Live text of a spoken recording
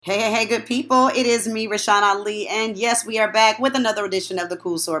Hey, good people. It is me, Rashawn Ali. And yes, we are back with another edition of the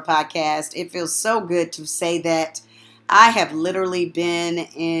Cool Soror podcast. It feels so good to say that I have literally been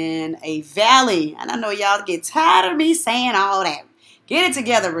in a valley. And I know y'all get tired of me saying all that. Get it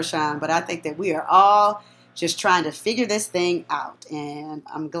together, Rashawn. But I think that we are all just trying to figure this thing out. And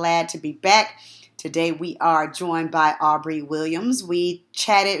I'm glad to be back. Today we are joined by Aubrey Williams. We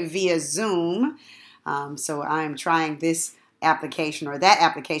chatted via Zoom. So I'm trying this application or that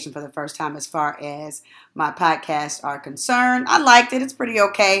application for the first time as far as my podcasts are concerned. I liked it. It's pretty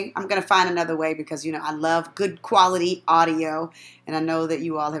okay. I'm going to find another way because, I love good quality audio. And I know that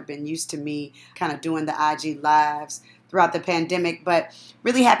you all have been used to me kind of doing the IG lives throughout the pandemic, but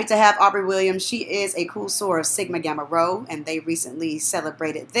really happy to have Aubrey Williams. She is a Cool Soror of Sigma Gamma Rho, and they recently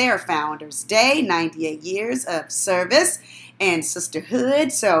celebrated their Founders Day, 98 years of service and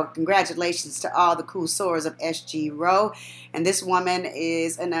sisterhood. So congratulations to all the Cool Sorors of SG Rho. And this woman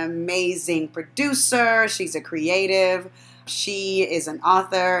is an amazing producer. She's a creative. She is an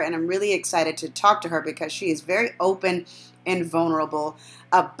author, and I'm really excited to talk to her because she is very open and vulnerable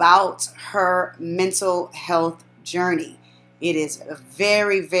about her mental health journey. It is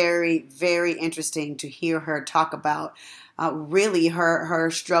very, very, very interesting to hear her talk about really her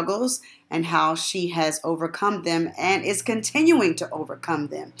struggles and how she has overcome them and is continuing to overcome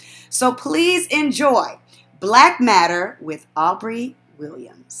them. So please enjoy Black Matter with Aubrey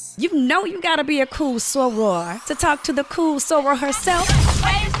Williams. You know you gotta be a cool soror to talk to the cool soror herself.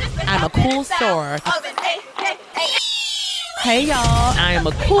 I'm a cool soror. Hey y'all, I am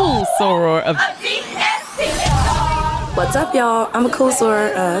a cool soror of What's up, y'all? I'm a cool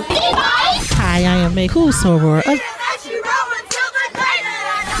soror of Hi, I am a cool soror of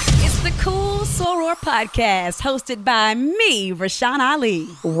It's the Cool Soror Podcast, hosted by me, Rashawn Ali.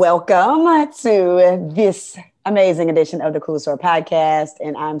 Welcome to this amazing edition of the Cool Soror Podcast,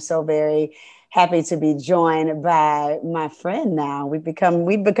 and I'm so very happy to be joined by my friend now. We've become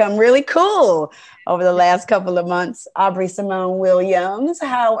really cool over the last couple of months. Aubrey Simone Williams,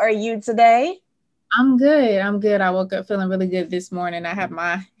 how are you today? I'm good. I woke up feeling really good this morning. I have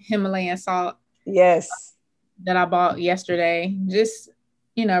my Himalayan salt. Yes. That I bought yesterday. Just,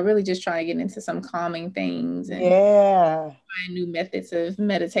 really just trying to get into some calming things and find new methods of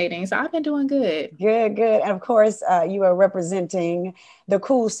meditating. So I've been doing good. Good. And of course, you are representing the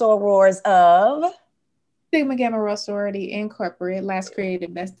Cool Sorors of Sigma Gamma Rho Sorority Incorporated, last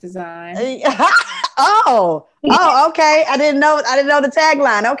created, best design. Oh, okay. I didn't know the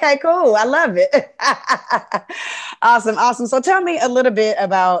tagline. Okay, cool. I love it. Awesome. So tell me a little bit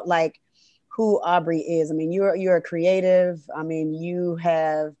about who Aubrey is. I mean, you're a creative. I mean, you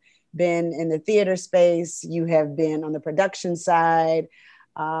have been in the theater space. You have been on the production side.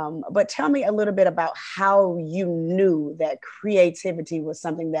 But tell me a little bit about how you knew that creativity was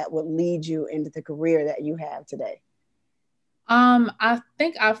something that would lead you into the career that you have today. I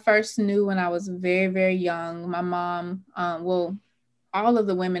think I first knew when I was very, very young. My mom, all of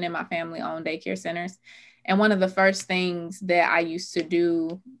the women in my family own daycare centers. And one of the first things that I used to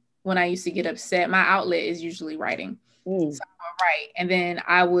do when I used to get upset, my outlet is usually writing. So I would write, and then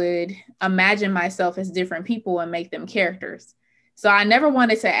I would imagine myself as different people and make them characters. So I never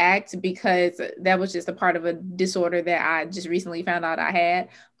wanted to act because that was just a part of a disorder that I just recently found out I had.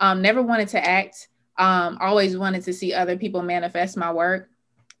 Never wanted to act. Always wanted to see other people manifest my work.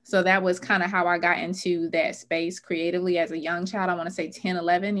 So that was kind of how I got into that space creatively as a young child. I want to say 10,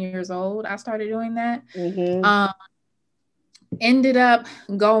 11 years old, I started doing that. Mm-hmm. Ended up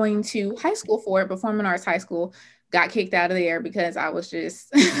going to high school for it, performing arts high school, got kicked out of there because I was just,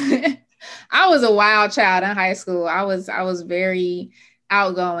 I was a wild child in high school. I was very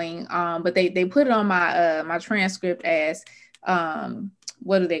outgoing, but they put it on my my transcript as,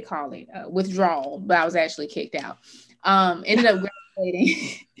 what do they call it? Withdrawal, but I was actually kicked out. Ended up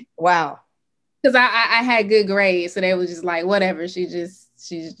graduating. Wow. Because I had good grades, so they was just like, whatever. She's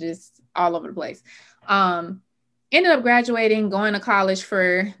just all over the place. Ended up graduating, going to college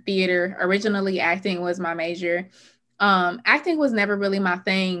for theater. Originally, acting was my major. Acting was never really my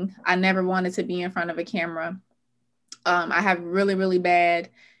thing. I never wanted to be in front of a camera. I have really, really bad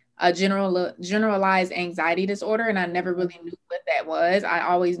generalized anxiety disorder, and I never really knew what that was. I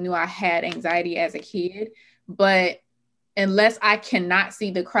always knew I had anxiety as a kid, but unless I cannot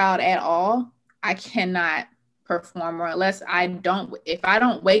see the crowd at all, I cannot perform, or if I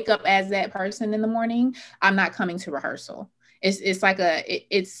don't wake up as that person in the morning, I'm not coming to rehearsal. It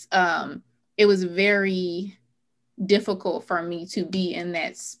was very difficult for me to be in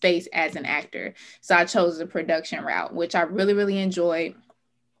that space as an actor. So I chose the production route, which I really, really enjoyed.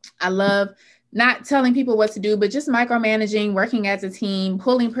 I love not telling people what to do, but just micromanaging, working as a team,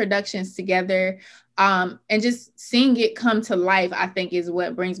 pulling productions together, and just seeing it come to life, I think is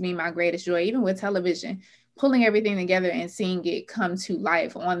what brings me my greatest joy. Even with television, pulling everything together and seeing it come to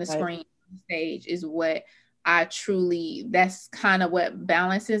life on the screen, on the stage is what that's kind of what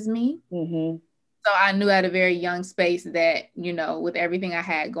balances me. Mm-hmm. So I knew at a very young space that, you know, with everything I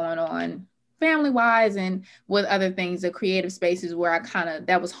had going on family-wise and with other things, the creative spaces where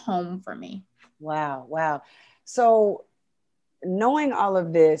that was home for me. Wow. Wow. So knowing all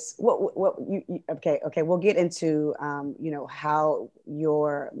of this, okay, we'll get into, you know, how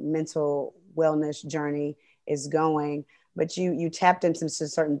your mental wellness journey is going, but you tapped into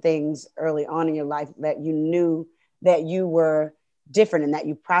certain things early on in your life that you knew that you were different and that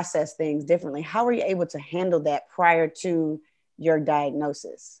you process things differently. How were you able to handle that prior to your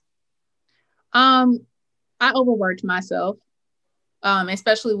diagnosis? I overworked myself,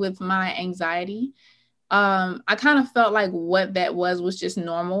 especially with my anxiety. I kind of felt like what that was just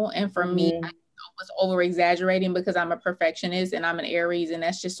normal. And for me, I was over exaggerating because I'm a perfectionist and I'm an Aries. And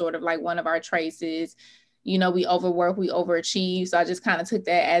that's just sort of like one of our traits is, you know, we overwork, we overachieve. So I just kind of took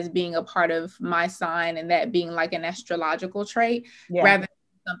that as being a part of my sign and that being like an astrological trait rather than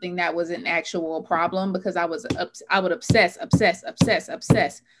something that was an actual problem, because I would obsess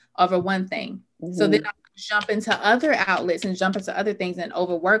over one thing. Mm-hmm. So then I would jump into other outlets and jump into other things and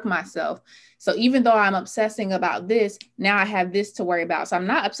overwork myself. So even though I'm obsessing about this, now I have this to worry about. So I'm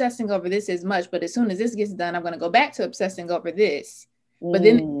not obsessing over this as much, but as soon as this gets done, I'm going to go back to obsessing over this. But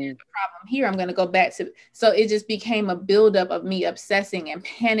then there's a problem here. I'm going to go back to, so it just became a buildup of me obsessing and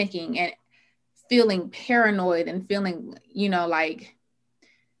panicking and feeling paranoid and feeling, you know, like,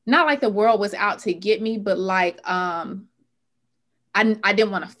 not like the world was out to get me, but like, I didn't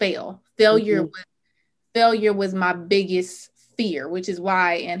want to fail. Failure was my biggest fear, which is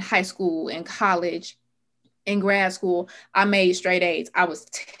why in high school, in college, in grad school, I made straight A's. I was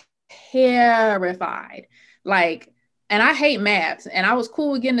terrified. Like, and I hate math, and I was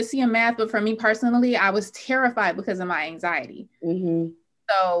cool with getting to C in math, but for me personally, I was terrified because of my anxiety. Mm-hmm.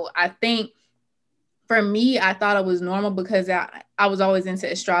 So I think for me, I thought it was normal because I was always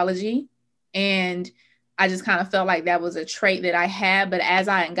into astrology, and I just kind of felt like that was a trait that I had. But as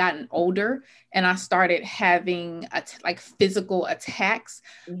I had gotten older and I started having like physical attacks,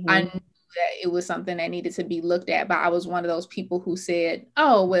 I knew that it was something that needed to be looked at. But I was one of those people who said,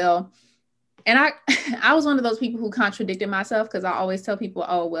 oh, well, and I was one of those people who contradicted myself, because I always tell people,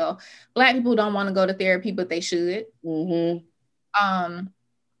 oh, well, Black people don't want to go to therapy, but they should. Mm-hmm.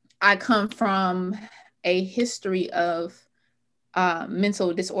 I come from a history of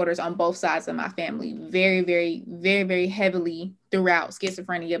mental disorders on both sides of my family, very, very, very, very heavily throughout: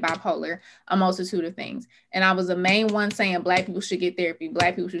 schizophrenia, bipolar, a multitude of things. And I was the main one saying Black people should get therapy.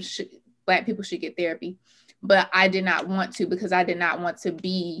 Black people should get therapy. But I did not want to, because I did not want to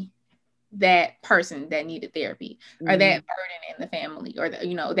be that person that needed therapy, or that burden in the family, or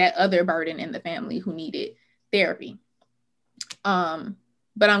that other burden in the family who needed therapy.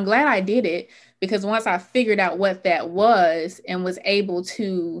 But I'm glad I did it, because once I figured out what that was and was able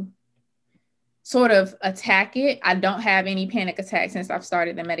to sort of attack it, I don't have any panic attacks since I've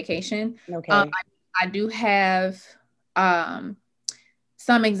started the medication. Okay. I do have some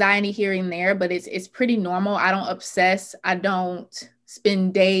anxiety here and there, but it's pretty normal. I don't obsess. I don't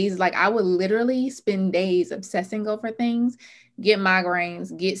spend days, like I would literally spend days obsessing over things, get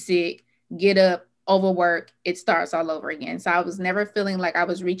migraines, get sick, get up, overwork, it starts all over again. So I was never feeling like I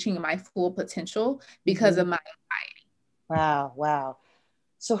was reaching my full potential because of my anxiety. Wow.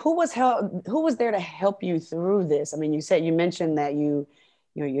 So who was there to help you through this? I mean, you mentioned that you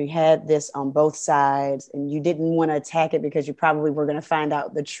had this on both sides and you didn't want to attack it because you probably were going to find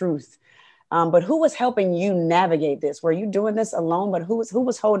out the truth. But who was helping you navigate this? Were you doing this alone? But who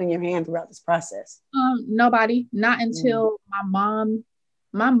was holding your hand throughout this process? Nobody. Not until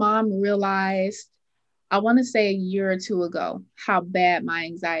my mom realized, I want to say a year or two ago, how bad my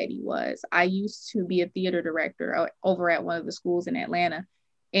anxiety was. I used to be a theater director over at one of the schools in Atlanta.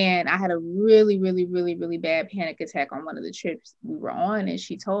 And I had a really, really, really, really bad panic attack on one of the trips we were on. And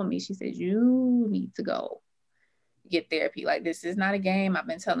she told me, she said, you need to go get therapy. Like, this is not a game. I've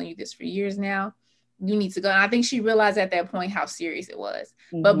been telling you this for years now. You need to go. And I think she realized at that point how serious it was.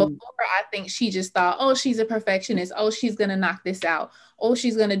 Mm-hmm. But before, I think she just thought, oh, she's a perfectionist. Oh, she's going to knock this out. Oh,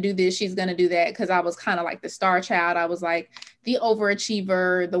 she's going to do this. She's going to do that. Because I was kind of like the star child. I was like the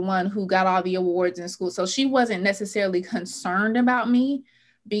overachiever, the one who got all the awards in school. So she wasn't necessarily concerned about me,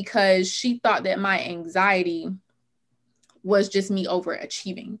 because she thought that my anxiety was just me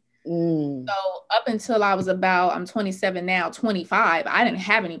overachieving. So up until I'm 27 now, 25, I didn't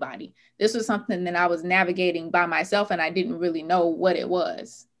have anybody. This was something that I was navigating by myself, and I didn't really know what it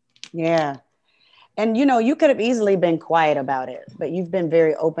was. Yeah. And, you could have easily been quiet about it, but you've been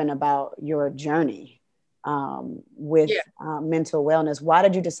very open about your journey with mental wellness. Why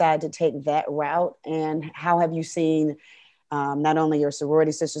did you decide to take that route? And how have you seen not only your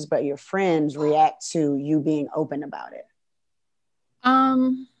sorority sisters, but your friends react to you being open about it?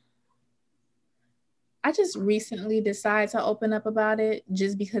 I just recently decided to open up about it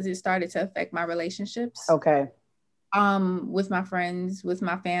just because it started to affect my relationships. Okay. With my friends, with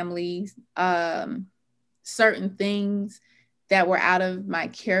my family, certain things that were out of my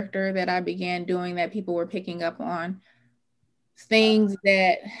character that I began doing that people were picking up on. Things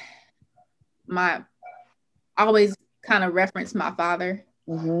that I always kind of reference my father.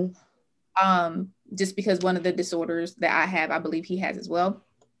 Just because one of the disorders that I have, I believe he has as well.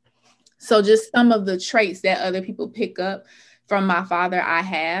 So just some of the traits that other people pick up from my father, I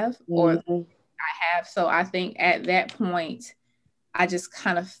have, or I have. So I think at that point, I just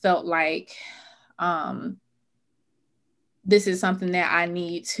kind of felt like this is something that I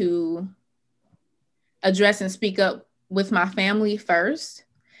need to address and speak up with my family first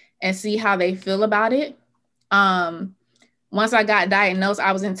and see how they feel about it. Once I got diagnosed,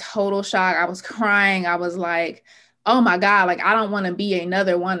 I was in total shock. I was crying. I was like, oh my God, like, I don't want to be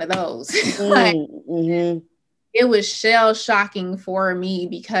another one of those. It was shell shocking for me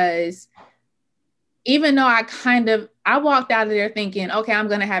because even though I walked out of there thinking, okay, I'm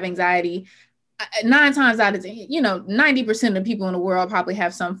going to have anxiety. 9 times out of 10, 90% of people in the world probably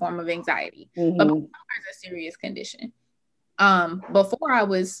have some form of anxiety, but it's a serious condition. Before I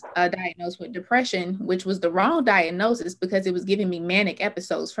was diagnosed with depression, which was the wrong diagnosis because it was giving me manic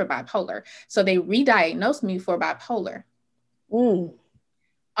episodes for bipolar. So they re-diagnosed me for bipolar.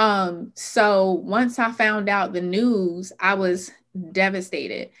 So once I found out the news, I was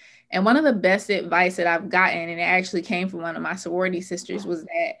devastated. And one of the best advice that I've gotten, and it actually came from one of my sorority sisters, was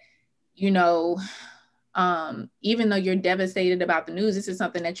that, even though you're devastated about the news, this is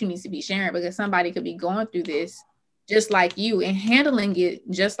something that you need to be sharing because somebody could be going through this just like you and handling it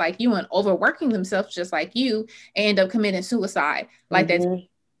just like you and overworking themselves just like you and end up committing suicide like that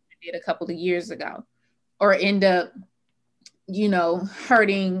did a couple of years ago, or end up,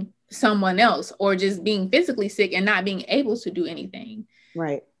 hurting someone else, or just being physically sick and not being able to do anything.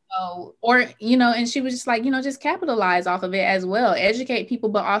 Right. So, or, and she was just like, just capitalize off of it as well. Educate people,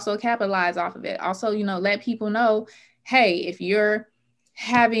 but also capitalize off of it. Also, let people know, hey, if you're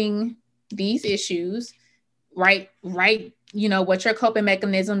having these issues, write, what your coping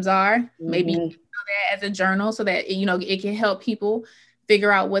mechanisms are. Maybe that as a journal so that, it can help people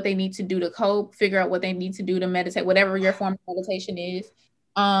figure out what they need to do to cope, figure out what they need to do to meditate, whatever your form of meditation is.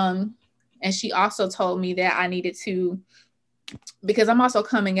 And she also told me that I needed to, because I'm also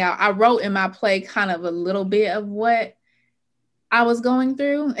coming out, I wrote in my play kind of a little bit of what I was going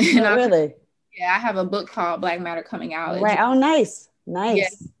through. And really? I have a book called Black Matter coming out. Right. Oh, nice. Yeah.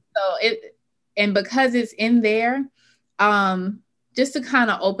 So and because it's in there, just to kind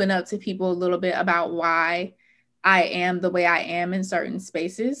of open up to people a little bit about why I am the way I am in certain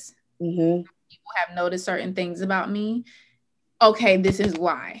spaces. People have noticed certain things about me. Okay, this is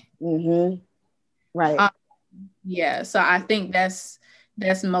why. Right. Yeah. So I think that's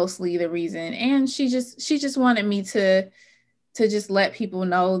mostly the reason. And she just wanted me to just let people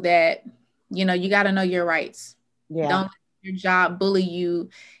know that, you got to know your rights. Yeah. Don't let your job bully you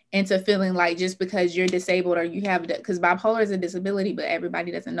into feeling like just because you're disabled or you have, because bipolar is a disability, but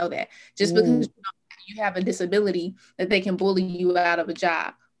everybody doesn't know that. Just because you have a disability that they can bully you out of a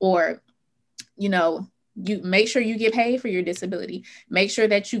job, or, you make sure you get paid for your disability. Make sure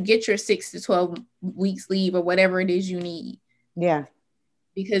that you get your 6 to 12 weeks leave or whatever it is you need. Yeah.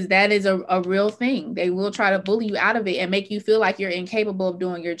 Because that is a real thing. They will try to bully you out of it and make you feel like you're incapable of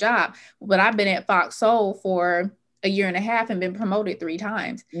doing your job. But I've been at Fox Soul for a year and a half and been promoted 3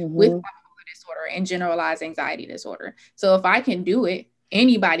 times with bipolar disorder and generalized anxiety disorder. So if I can do it,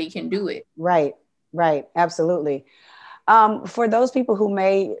 anybody can do it. Right. Absolutely. For those people who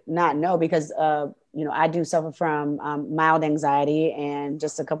may not know, because, I do suffer from mild anxiety. And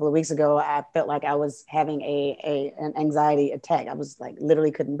just a couple of weeks ago, I felt like I was having an anxiety attack. I was like,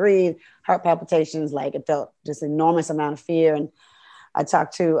 literally couldn't breathe, heart palpitations, like it felt just enormous amount of fear. And I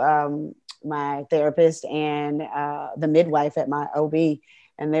talked to my therapist and the midwife at my OB,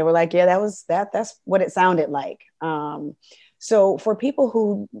 and they were like, yeah, that's what it sounded like. So for people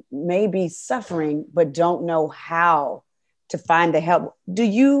who may be suffering but don't know how to find the help, do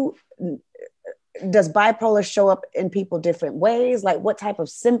you does bipolar show up in people different ways? Like what type of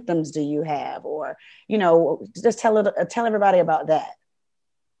symptoms do you have? Or, you know, just tell everybody about that.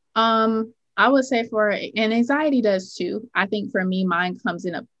 I would say and anxiety does too. I think for me, mine comes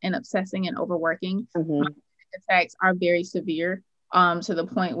in obsessing and overworking. My attacks are very severe, to the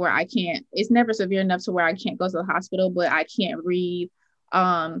point where it's never severe enough to where I can't go to the hospital, but I can't breathe.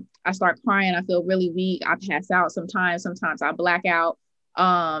 I start crying. I feel really weak. I pass out sometimes I black out.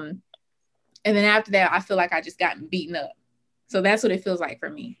 And then after that, I feel like I just gotten beaten up. So that's what it feels like for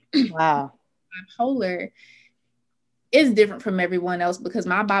me. Wow. Bipolar is different from everyone else because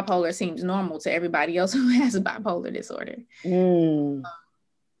my bipolar seems normal to everybody else who has a bipolar disorder.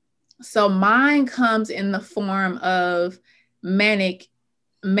 So mine comes in the form of manic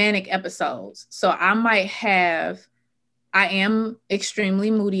episodes. So I am extremely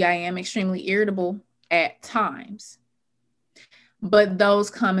moody. I am extremely irritable at times. But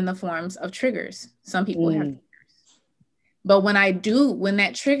those come in the forms of triggers. Some people have triggers. But when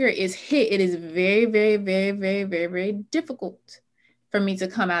that trigger is hit, it is very, very, very, very, very, very difficult for me to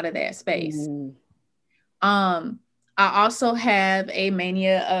come out of that space. I also have a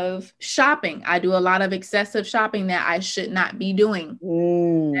mania of shopping. I do a lot of excessive shopping that I should not be doing. That's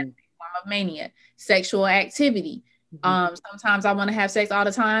a form of mania. Sexual activity. Sometimes I want to have sex all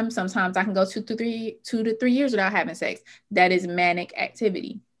the time. Sometimes I can go 2 to 3 years without having sex. That is manic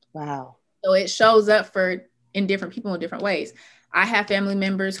activity. Wow. So it shows up in different people in different ways. I have family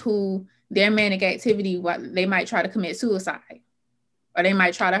members who their manic activity, they might try to commit suicide, or they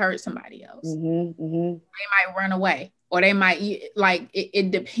might try to hurt somebody else. They might run away, or they might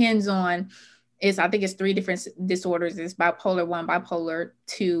it depends on. I think it's 3 different disorders. It's bipolar 1, bipolar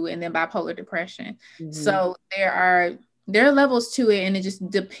 2, and then bipolar depression. So there are levels to it, and it just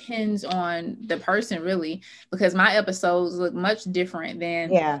depends on the person really, because my episodes look much different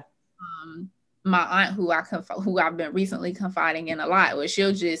than my aunt who I've been recently confiding in a lot, where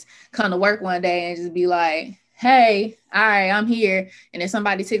she'll just come to work one day and just be like, hey, all right, I'm here. And if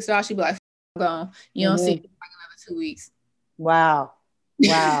somebody ticks her off, she'll be like, I'm gone. You don't see me for like another 2 weeks. Wow.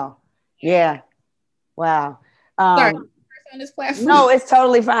 Yeah. Wow. Sorry, on this platform. No, it's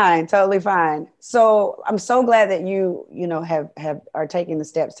totally fine. So I'm so glad that you are taking the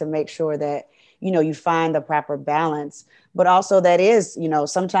steps to make sure that, you find the proper balance, but also that is,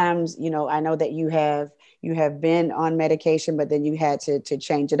 sometimes, I know that you have been on medication, but then you had to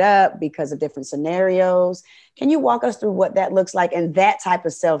change it up because of different scenarios. Can you walk us through what that looks like and that type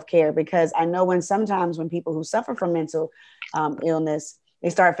of self-care? Because I know sometimes when people who suffer from mental illness, they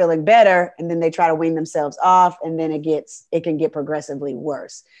start feeling better and then they try to wean themselves off, and then it can get progressively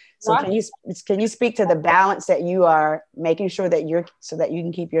worse. So can you speak to the balance that you are making sure that so that you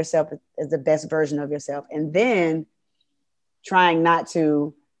can keep yourself as the best version of yourself, and then trying not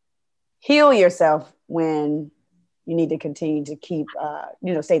to heal yourself when you need to continue to keep,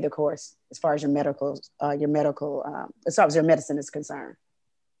 stay the course as far as your medical, as far as your medicine is concerned?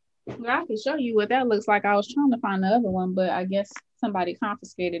 Well, I can show you what that looks like. I was trying to find the other one, but I guess somebody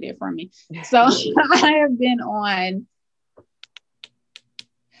confiscated it from me. So I have been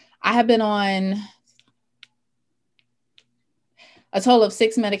on a total of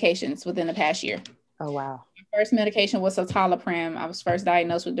 6 medications within the past year. Oh, wow. My first medication was citalopram. I was first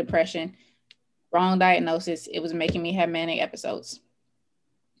diagnosed with depression. Wrong diagnosis. It was making me have manic episodes.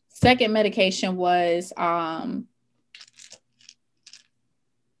 Second medication was clonazepam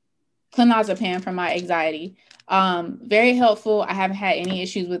for my anxiety. Very helpful. I haven't had any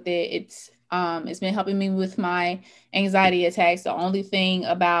issues with it. It's been helping me with my anxiety attacks. The only thing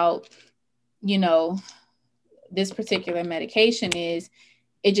about, this particular medication is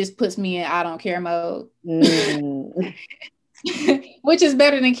it just puts me in I don't care mode, which is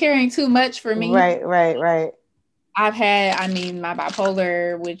better than caring too much for me. Right. I've had, my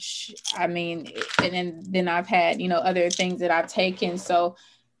bipolar, and then I've had, other things that I've taken. So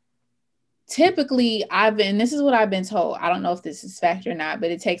typically this is what I've been told. I don't know if this is fact or not,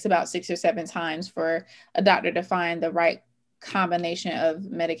 but it takes about 6 or 7 times for a doctor to find the right combination of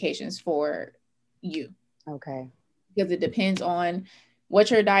medications for you. Okay. Because it depends on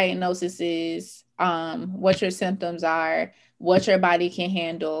what your diagnosis is, what your symptoms are, what your body can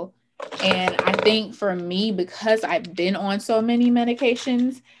handle. And I think for me, because I've been on so many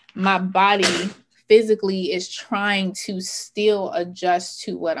medications, my body physically is trying to still adjust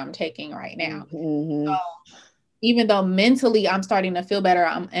to what I'm taking right now. So even though mentally I'm starting to feel better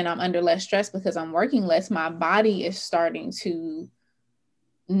and I'm under less stress because I'm working less, my body is starting to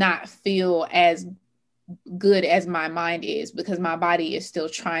not feel as good as my mind is, because my body is still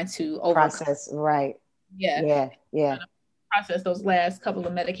trying to process. Right. Yeah. Process those last couple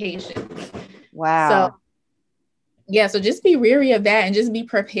of medications. Wow. So yeah, so just be weary of that and just be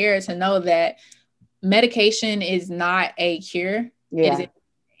prepared to know that medication is not a cure. Yeah.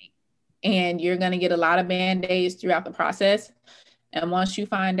 And you're going to get a lot of band-aids throughout the process. And once you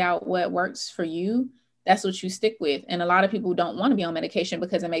find out what works for you, that's what you stick with. And a lot of people don't want to be on medication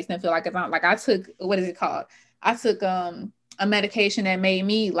because it makes them feel like it's not. Like I took, what is it called? I took a medication that made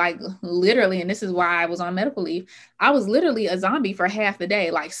me like literally, and this is why I was on medical leave, I was literally a zombie for half the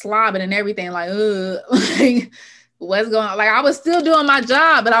day, like slobbing and everything, like, like what's going on? Like I was still doing my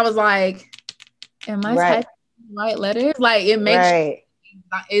job, but I was like, am I typing the right letters? Like it makes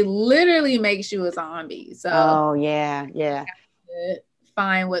it literally makes you a zombie. So oh yeah.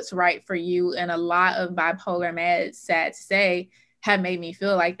 Find what's right for you. And a lot of bipolar meds, sad to say, have made me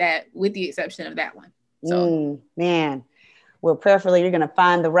feel like that, with the exception of that one. So man, well, prayerfully you're going to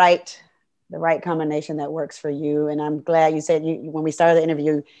find the right combination that works for you. And I'm glad you said when we started the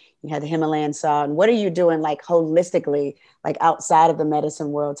interview, you had the Himalayan salt. And what are you doing like holistically, like outside of the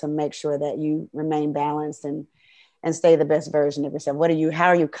medicine world, to make sure that you remain balanced and stay the best version of yourself? How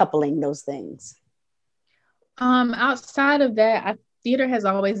are you coupling those things? Outside of that, theater has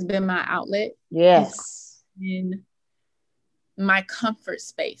always been my outlet. Yes. In my comfort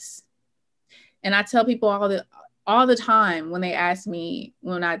space. And I tell people all the time when they ask me,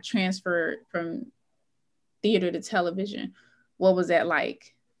 when I transferred from theater to television, what was that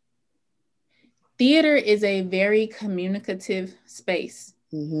like? Theater is a very communicative space.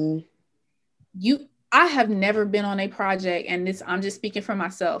 Mm-hmm. I have never been on a project, and I'm just speaking for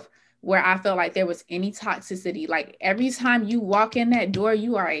myself, where I felt like there was any toxicity. Like every time you walk in that door,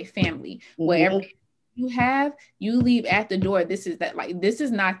 you are a family. Mm-hmm. Wherever you leave at the door. This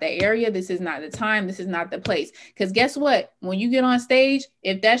is not the area. This is not the time. This is not the place. Because guess what? When you get on stage,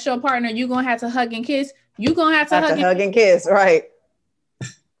 if that's your partner, you're going to have to hug and kiss. You're going to have to hug and kiss. Right.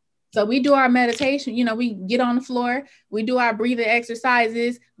 So we do our meditation, we get on the floor, we do our breathing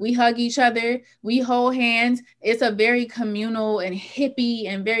exercises, we hug each other, we hold hands. It's a very communal and hippie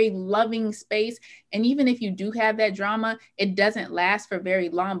and very loving space. And even if you do have that drama, it doesn't last for very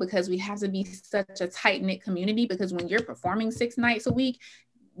long, because we have to be such a tight-knit community, because when you're performing 6 nights a week,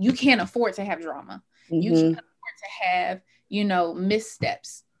 you can't afford to have drama. Mm-hmm. You can't afford to have,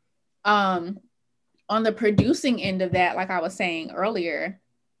 missteps. On the producing end of that, like I was saying earlier,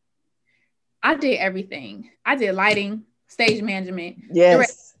 I did everything. I did lighting, stage management,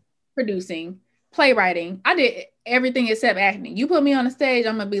 directing, producing, playwriting. I did everything except acting. You put me on the stage,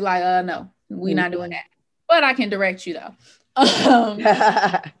 I'm gonna be like, no, we're not doing that. But I can direct you though.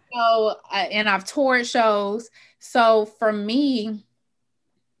 And I've toured shows. So for me,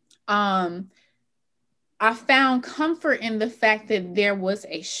 I found comfort in the fact that there was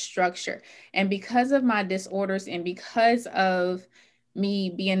a structure. And because of my disorders and because of me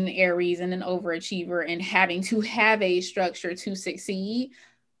being an Aries and an overachiever and having to have a structure to succeed,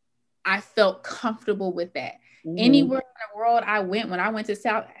 I felt comfortable with that. Mm-hmm. Anywhere in the world I went, when I went to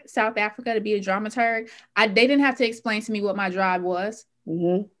South Africa to be a dramaturg, they didn't have to explain to me what my job was.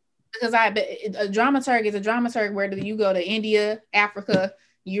 Mm-hmm. Because a dramaturg is a dramaturg whether you go to India, Africa,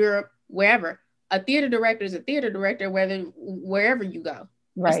 Europe, wherever. A theater director is a theater director wherever you go.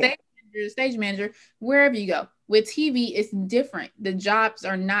 Right. A stage manager, wherever you go. With TV, it's different. The jobs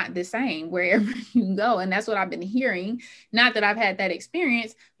are not the same wherever you go. And that's what I've been hearing. Not that I've had that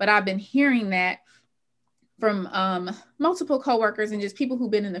experience, but I've been hearing that from multiple coworkers and just people who've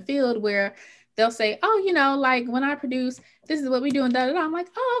been in the field, where they'll say, oh, like when I produce, this is what we do. And da, da, da. I'm like,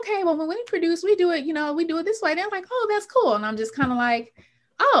 oh, okay. Well, when we produce, we do it, we do it this way. They're like, oh, that's cool. And I'm just kind of like,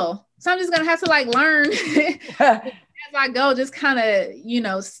 oh, so I'm just going to have to like learn as I go, just kind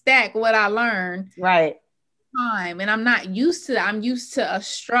of, stack what I learned. Right. Time. And I'm used to a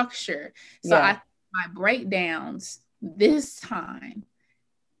structure. So I think my breakdowns this time,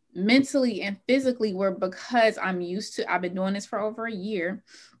 mentally and physically, were because I've been doing this for over a year.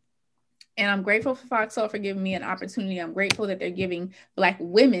 And I'm grateful for Fox Soul for giving me an opportunity. I'm grateful that they're giving Black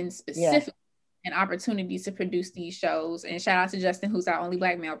women specifically an opportunity to produce these shows. And shout out to Justin, who's our only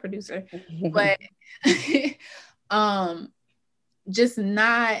Black male producer. But just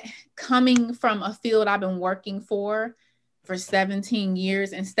not coming from a field I've been working for 17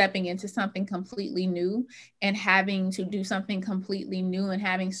 years and stepping into something completely new and having to do something completely new and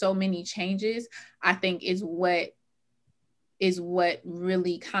having so many changes, I think is what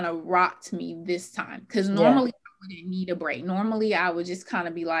really kind of rocked me this time. Because normally I wouldn't need a break. Normally I would just kind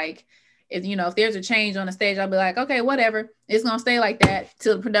of be like, if there's a change on the stage, I'll be like, okay, whatever. It's going to stay like that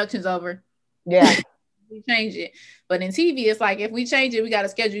till the production's over. Yeah. We change it. But in TV, it's like, if we change it, we got to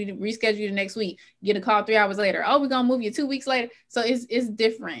reschedule the next week, get a call 3 hours later. Oh, we're going to move you 2 weeks later. So it's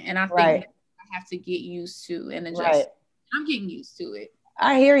different. And I think I have to get used to and adjust. Right. I'm getting used to it.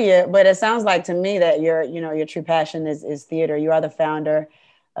 I hear you, but it sounds like to me that your true passion is theater. You are the founder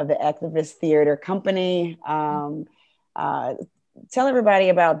of the Activist Theater Company. Tell everybody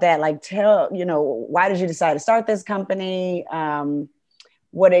about that. Like, why did you decide to start this company?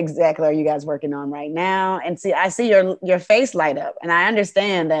 What exactly are you guys working on right now? And I see your face light up, and I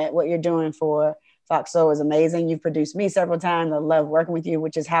understand that what you're doing for Fox Soul is amazing. You've produced me several times. I love working with you,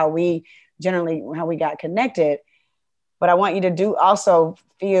 which is how we got connected. But I want you to also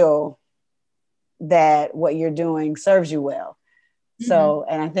feel that what you're doing serves you well. So,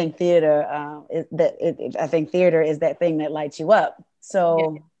 and I think theater, I think theater is that thing that lights you up.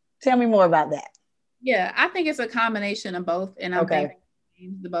 So tell me more about that. Yeah, I think it's a combination of both. And I'm thanking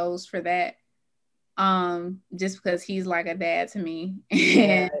James DuBose for that. Just because he's like a dad to me.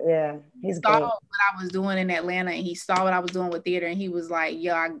 Yeah. He's saw good. what I was doing in Atlanta, and he saw what I was doing with theater, and he was like,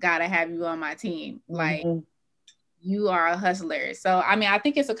 yo, I gotta have you on my team. Like, you are a hustler. So, I mean, I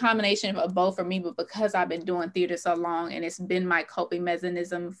think it's a combination of both for me, but because I've been doing theater so long and it's been my coping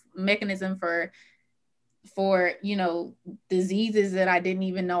mechanism for, diseases that I didn't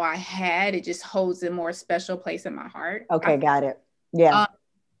even know I had, it just holds a more special place in my heart. Okay. Got it. Yeah.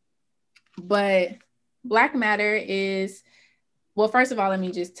 But Black Matter is, well, first of all, let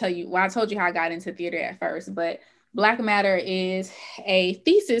me just tell you, I told you how I got into theater at first, but Black Matter is a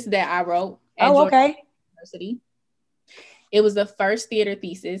thesis that I wrote at Georgia University. It was the first theater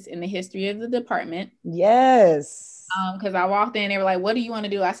thesis in the history of the department. Yes. Because I walked in, they were like, what do you want to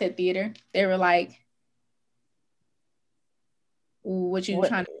do? I said, theater. They were like, what you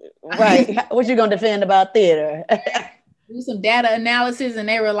trying to right. What you gonna defend about theater? Do some data analysis. And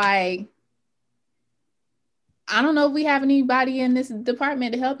they were like, I don't know if we have anybody in this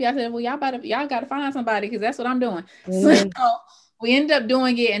department to help you. I said, well, y'all got to find somebody, because that's what I'm doing. So we ended up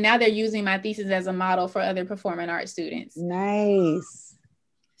doing it, and now they're using my thesis as a model for other performing arts students. Nice.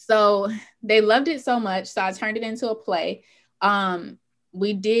 So they loved it so much, so I turned it into a play.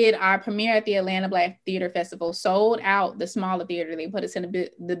 We did our premiere at the Atlanta Black Theater Festival, sold out the smaller theater. They put us in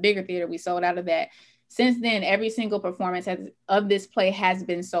the bigger theater. We sold out of that. Since then, every single performance of this play has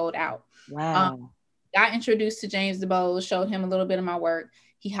been sold out. Wow. Got introduced to James DuBose, showed him a little bit of my work.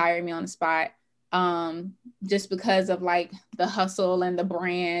 He hired me on the spot. Just because of like the hustle and the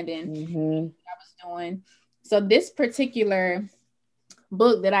brand and what I was doing. So this particular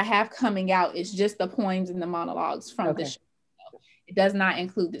book that I have coming out is just the poems and the monologues from the show. It does not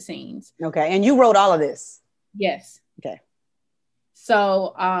include the scenes. Okay. And you wrote all of this? Yes. Okay.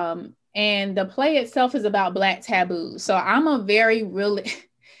 So, and the play itself is about Black taboos. So I'm a very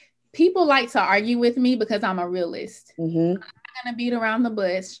people like to argue with me because I'm a realist. I'm not going to beat around the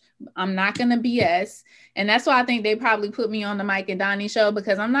bush. I'm not going to BS. And that's why I think they probably put me on the Mike and Donnie show,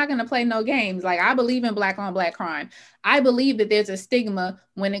 because I'm not going to play no games. Like, I believe in Black on Black crime. I believe that there's a stigma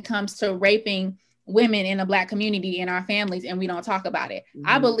when it comes to raping women in the Black community in our families, and we don't talk about it.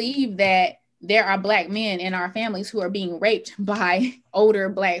 I believe that there are Black men in our families who are being raped by older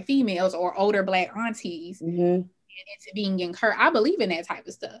Black females or older Black aunties and it's being incurred. I believe in that type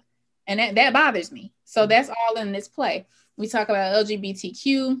of stuff. And that bothers me. So that's all in this play. We talk about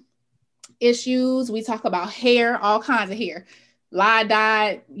LGBTQ issues. We talk about hair, all kinds of hair. Lie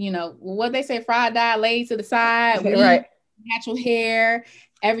dyed, what they say, fried dye, laid to the side, right? Natural hair,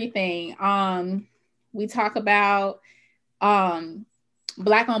 everything. We talk about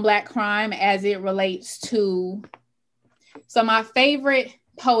Black on Black crime as it relates to. So my favorite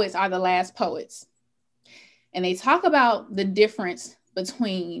poets are the Last Poets, and they talk about the difference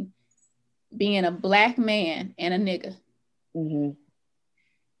between being a Black man and a nigga.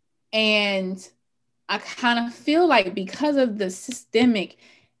 And I kind of feel like because of the systemic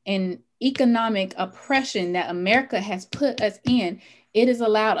and economic oppression that America has put us in, it has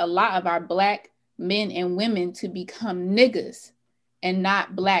allowed a lot of our Black men and women to become niggas and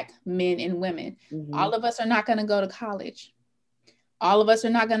not Black men and women. All of us are not going to go to college. All of us are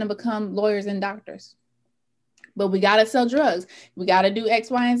not going to become lawyers and doctors. But we got to sell drugs. We got to do X,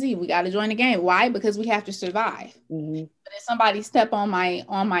 Y, and Z. We got to join the game. Why? Because we have to survive. But if somebody step on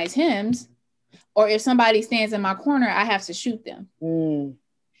my Timbs, or if somebody stands in my corner, I have to shoot them.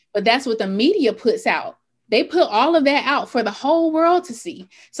 But that's what the media puts out. They put all of that out for the whole world to see.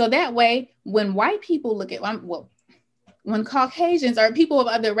 So that way, when white people look at, when Caucasians or people of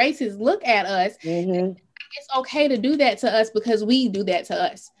other races look at us, it's okay to do that to us because we do that to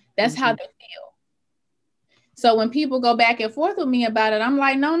us. That's how they feel. So when people go back and forth with me about it, I'm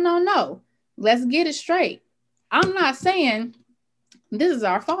like, no. Let's get it straight. I'm not saying this is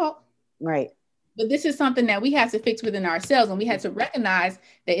our fault. Right. But this is something that we have to fix within ourselves, and we have to recognize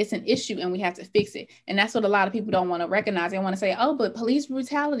that it's an issue and we have to fix it. And that's what a lot of people don't want to recognize. They want to say, oh, but police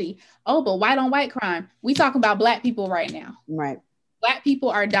brutality. Oh, but white on white crime. We talk about Black people right now. Right. Black people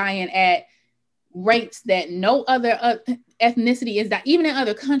are dying at rates that no other ethnicity is that. Even in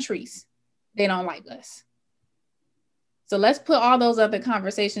other countries, they don't like us. So let's put all those other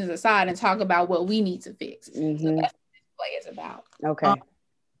conversations aside and talk about what we need to fix. Mm-hmm. So that's what this play is about. Okay.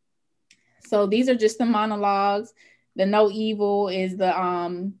 So these are just the monologues. The No Evil is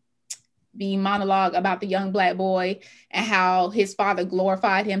the monologue about the young Black boy and how his father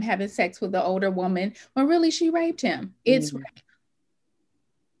glorified him having sex with the older woman when really she raped him. It's rape.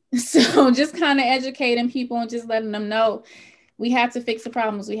 So just kind of educating people and just letting them know we have to fix the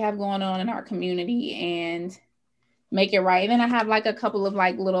problems we have going on in our community and make it right. And then I have like a couple of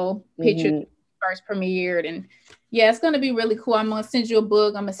like little pictures first premiered, and yeah, it's going to be really cool. I'm going to send you a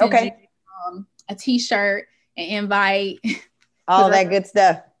book. I'm going to send you a t-shirt, an invite, all that good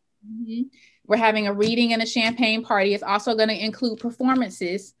stuff. Mm-hmm. We're having a reading and a champagne party. It's also going to include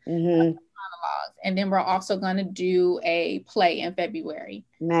performances, monologues, and then we're also going to do a play in February.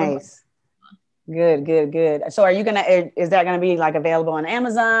 Nice. Good. So is that going to be like available on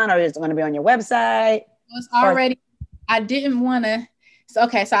Amazon, or is it going to be on your website? It's already, I didn't want to, so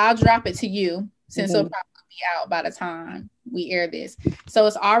I'll drop it to you since it'll probably be out by the time we air this. So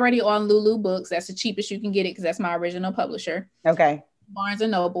it's already on Lulu Books. That's the cheapest you can get it because that's my original publisher. Okay. Barnes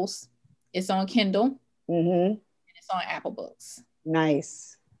and Nobles. It's on Kindle. And it's on Apple Books.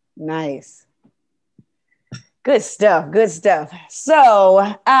 Nice. Good stuff.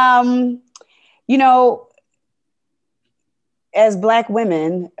 So, as Black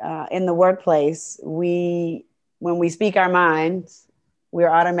women in the workplace, when we speak our minds, we're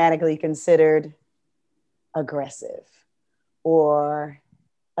automatically considered aggressive or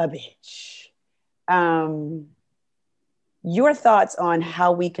a bitch. Your thoughts on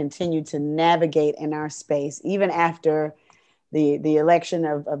how we continue to navigate in our space, even after the election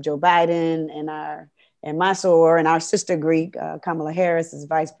of Joe Biden and my soror and our sister Greek, Kamala Harris as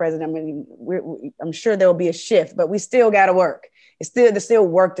vice president. I mean, I'm sure there will be a shift, but we still got to work. There's still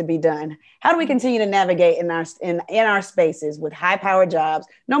work to be done. How do we continue to navigate in our spaces with high powered jobs,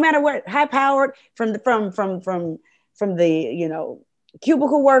 no matter what, high powered from the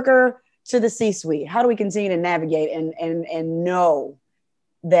cubicle worker to the C-suite? How do we continue to navigate and know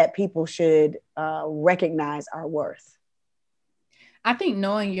that people should recognize our worth? I think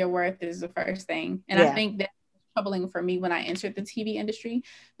knowing your worth is the first thing. And I think that's troubling for me when I entered the TV industry,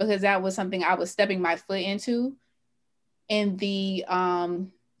 because that was something I was stepping my foot into. In the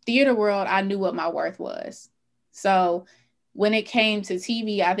theater world, I knew what my worth was. So when it came to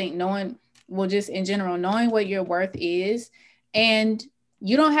TV, I think knowing what your worth is, and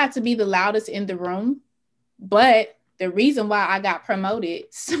you don't have to be the loudest in the room, but the reason why I got promoted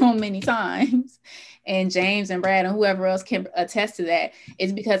so many times, and James and Brad and whoever else can attest to that,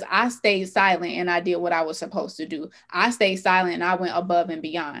 is because I stayed silent and I did what I was supposed to do. I stayed silent and I went above and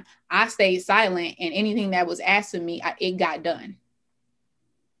beyond. I stayed silent, and anything that was asked of me, it got done.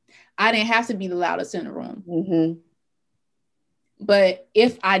 I didn't have to be the loudest in the room. But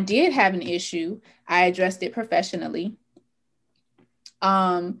if I did have an issue, I addressed it professionally.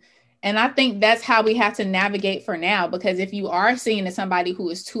 And I think that's how we have to navigate for now, because if you are seeing somebody who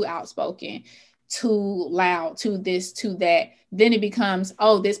is too outspoken, too loud, too this, too that, then it becomes,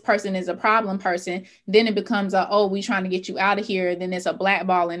 oh, this person is a problem person. Then it becomes we trying to get you out of here. Then it's a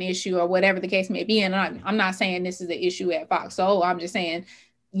blackballing issue or whatever the case may be. And I'm not saying this is an issue at Fox Soul. I'm just saying,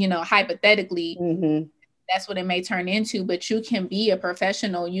 hypothetically, that's what it may turn into. But you can be a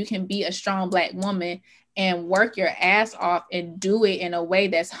professional. You can be a strong Black woman and work your ass off and do it in a way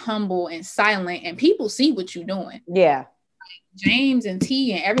that's humble and silent, and people see what you're doing. Yeah. James and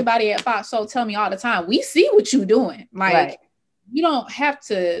T and everybody at Fox Soul tell me all the time, we see what you're doing. You don't have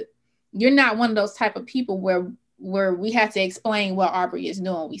to, you're not one of those type of people where we have to explain what Aubrey is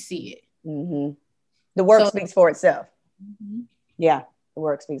doing. We see it. The work speaks for itself. Yeah, the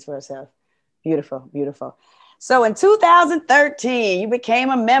work speaks for itself. Beautiful. So in 2013, you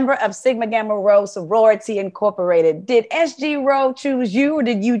became a member of Sigma Gamma Rho Sorority Incorporated. Did SG Rho choose you, or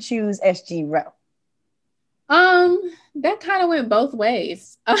did you choose SG Rho? That kind of went both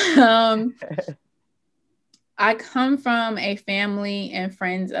ways. I come from a family and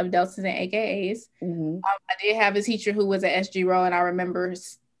friends of Deltas and AKAs. I did have a teacher who was at SG Rho, and I remember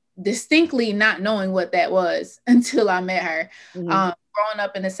distinctly not knowing what that was until I met her. Growing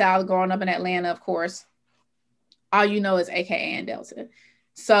up in the South, growing up in Atlanta, of course, all you know is AKA and Delta.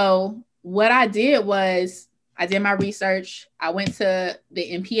 So what I did was I did my research. I went to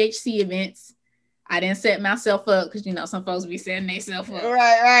the MPHC events. I didn't set myself up because, you know, some folks be setting themselves up.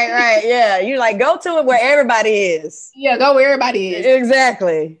 Right. Yeah. You like go to it where everybody is. Yeah, go where everybody is.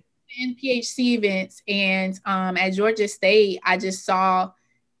 Exactly. In PHC events and at Georgia State, I just saw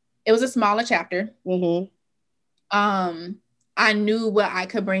it was a smaller chapter. Mm-hmm. I knew what I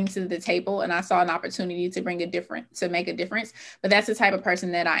could bring to the table, and I saw an opportunity to make a difference. But that's the type of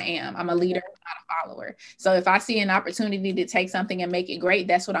person that I am. I'm a leader, not a follower. So if I see an opportunity to take something and make it great,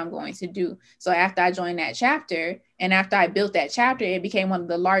 that's what I'm going to do. So after I joined that chapter, and after I built that chapter, it became one of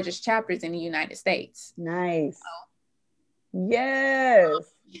the largest chapters in the United States. Nice. Yes.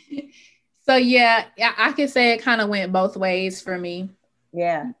 So yeah, I could say it kind of went both ways for me.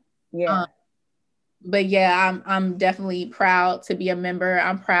 Yeah. But yeah, I'm definitely proud to be a member.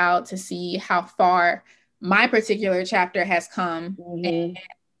 I'm proud to see how far my particular chapter has come, and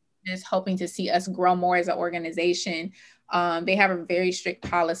just hoping to see us grow more as an organization. They have a very strict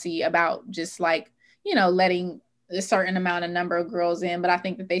policy about just like, you know, letting a certain amount of number of girls in, but I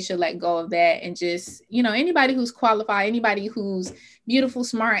think that they should let go of that and just, you know, anybody who's qualified, anybody who's beautiful,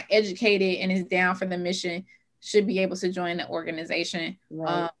 smart, educated, and is down for the mission should be able to join the organization.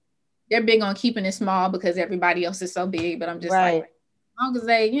 Right. They're big on keeping it small because everybody else is so big, but I'm just like, as long as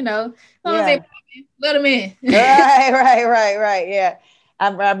they, you know, they let them in. Right. Yeah.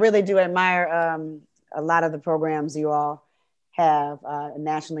 I really do admire a lot of the programs you all have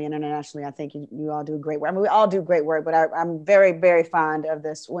nationally and internationally. I think you all do great work. I mean, we all do great work, but I'm very, very fond of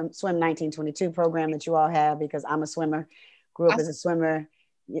the Swim 1922 program that you all have because I'm a swimmer, grew up as a swimmer.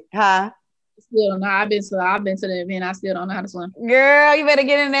 Huh? Still don't know. I've been to the event. I still don't know how to swim. Girl, you better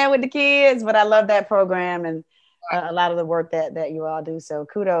get in there with the kids. But I love that program and a lot of the work that you all do. So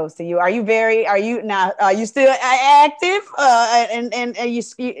kudos to you. Are you still active? And are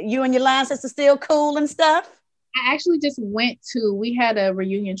you and your line sister still cool and stuff? I actually just we had a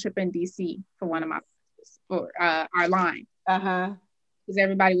reunion trip in DC for one of my, for our line. Because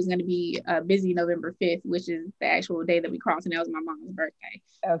everybody was going to be busy November 5th, which is the actual day that we crossed, and that was my mom's birthday.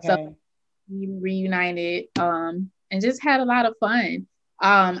 Okay. So we reunited and just had a lot of fun.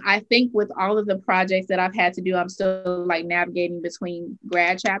 I think with all of the projects that I've had to do, I'm still like navigating between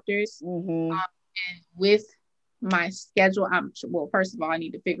grad chapters. And with my schedule, first of all, I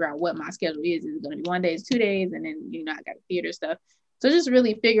need to figure out what my schedule is. Is it going to be 1 day, 2 days? And then, you know, I got theater stuff. So just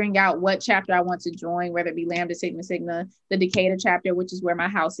really figuring out what chapter I want to join, whether it be Lambda Sigma, the Decatur chapter, which is where my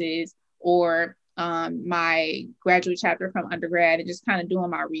house is, or my graduate chapter from undergrad, and just kind of doing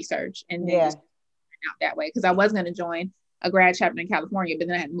my research and then just out that way. Because I was going to join a grad chapter in California, but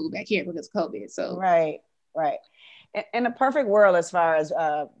then I had to move back here because of COVID. So right. In a perfect world, as far as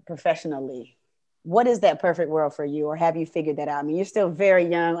professionally, what is that perfect world for you, or have you figured that out? I mean, you're still very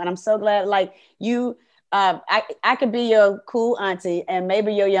young, and I'm so glad. Like you, I could be your cool auntie and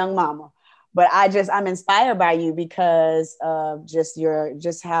maybe your young mama, but I'm inspired by you because of just your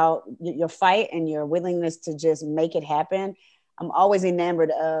fight and your willingness to just make it happen. I'm always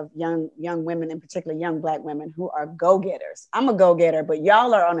enamored of young women, in particular young Black women who are go-getters. I'm a go-getter, but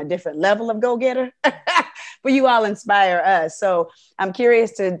y'all are on a different level of go-getter. But you all inspire us. So I'm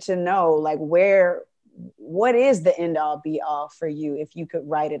curious to know, like, what is the end all be all for you if you could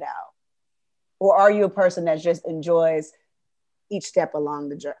write it out? Or are you a person that just enjoys each step along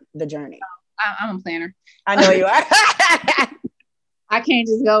the journey? I'm a planner. I know you are. I can't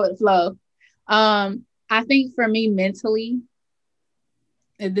just go with the flow. I think for me mentally,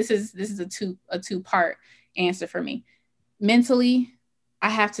 this is a two-part answer for me. Mentally, I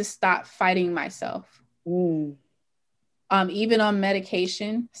have to stop fighting myself. Even on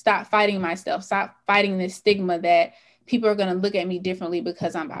medication, stop fighting myself. Stop fighting this stigma that people are going to look at me differently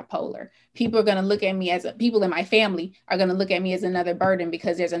because I'm bipolar. People are going to look at me people in my family are going to look at me as another burden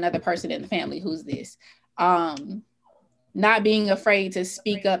because there's another person in the family who's this. Not being afraid to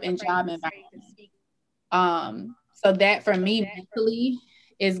speak up in job environments. So that for me mentally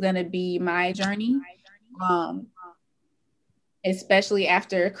is going to be my journey. Especially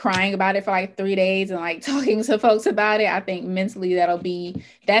after crying about it for like 3 days and like talking to folks about it. I think mentally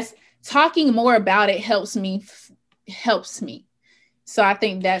that's talking more about it helps me. So I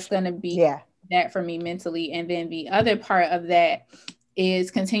think that's going to be that for me mentally. And then the other part of that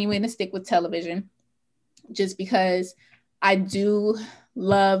is continuing to stick with television, just because I do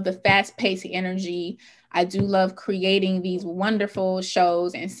love the fast-paced energy. I do love creating these wonderful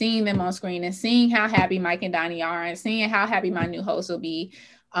shows and seeing them on screen and seeing how happy Mike and Donnie are and seeing how happy my new host will be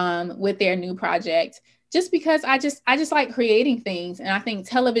with their new project. Just because I just like creating things. And I think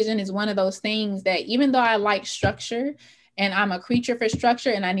television is one of those things that, even though I like structure and I'm a creature for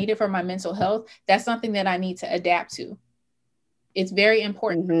structure and I need it for my mental health, that's something that I need to adapt to. It's very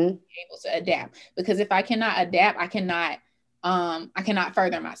important to be able to adapt, because if I cannot adapt, I cannot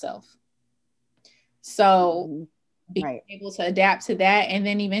further myself. So being able to adapt to that, and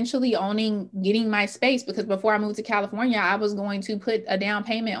then eventually getting my space, because before I moved to California, I was going to put a down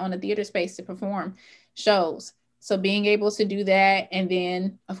payment on a theater space to perform shows. So being able to do that, and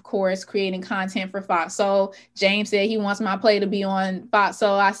then of course creating content for Fox. So James said he wants my play to be on Fox.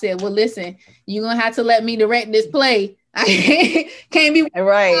 So I said, well, listen, you're gonna have to let me direct this play. I can't be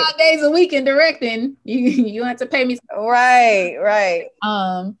 5 days a week in directing. You have to pay me. Right.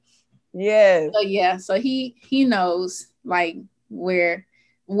 Yes. So he knows like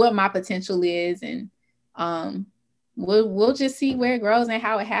what my potential is, and we'll just see where it grows and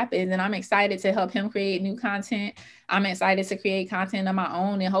how it happens. And I'm excited to help him create new content. I'm excited to create content of my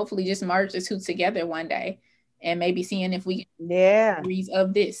own, and hopefully just merge the two together one day, and maybe seeing if we get series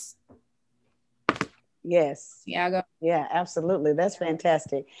of this. Yes. Yeah, absolutely. That's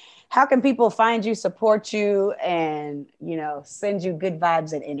fantastic. How can people find you, support you, and, send you good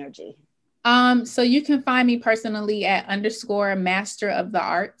vibes and energy? So you can find me personally at _Master of the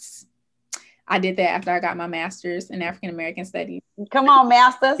Arts. I did that after I got my master's in African American Studies. Come on,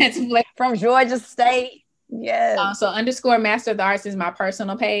 masters from Georgia State. Yes. So _Master of the Arts is my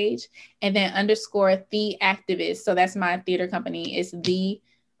personal page, and then _The Activist. So that's my theater company. It's the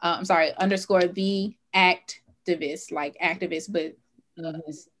Activist, like activist, but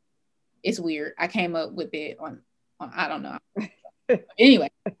it's weird. I came up with it on I don't know. Anyway,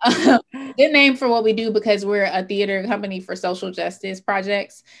 good name for what we do, because we're a theater company for social justice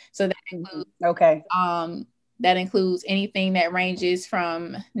projects. So that includes that includes anything that ranges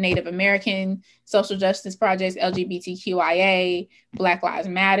from Native American social justice projects, LGBTQIA, Black Lives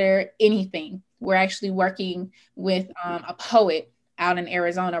Matter, anything. We're actually working with a poet out in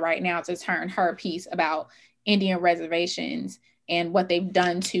Arizona right now to turn her piece about Indian reservations and what they've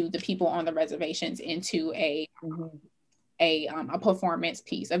done to the people on the reservations into a performance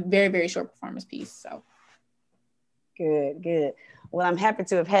piece, a very, very short performance piece. So good. Well, I'm happy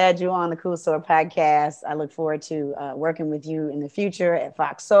to have had you on the Cool Soror podcast. I look forward to working with you in the future at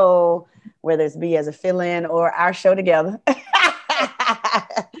Fox Soul, whether it's be as a fill-in or our show together.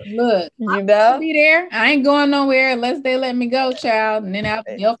 Look, I'll be there. I ain't going nowhere unless they let me go, child. And then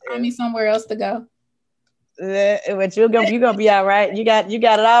they'll find me somewhere else to go. But you're gonna be all right. You got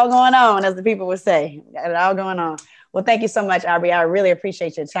it all going on, as the people would say. You got it all going on. Well, thank you so much, Aubrey. I really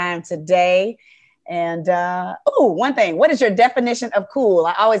appreciate your time today. And one thing, what is your definition of cool?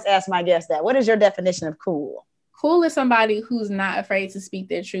 I always ask my guests that. What is your definition of cool? Cool is somebody who's not afraid to speak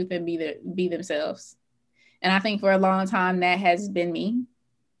their truth and be themselves. And I think for a long time that has been me.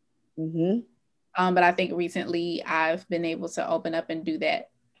 But I think recently I've been able to open up and do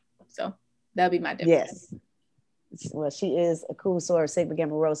that. So that'll be my definition. Yes. Well, she is a cool soror of Sigma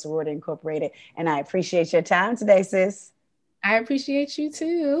Gamma Rho Sorority Incorporated. And I appreciate your time today, sis. I appreciate you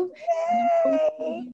too. Yay.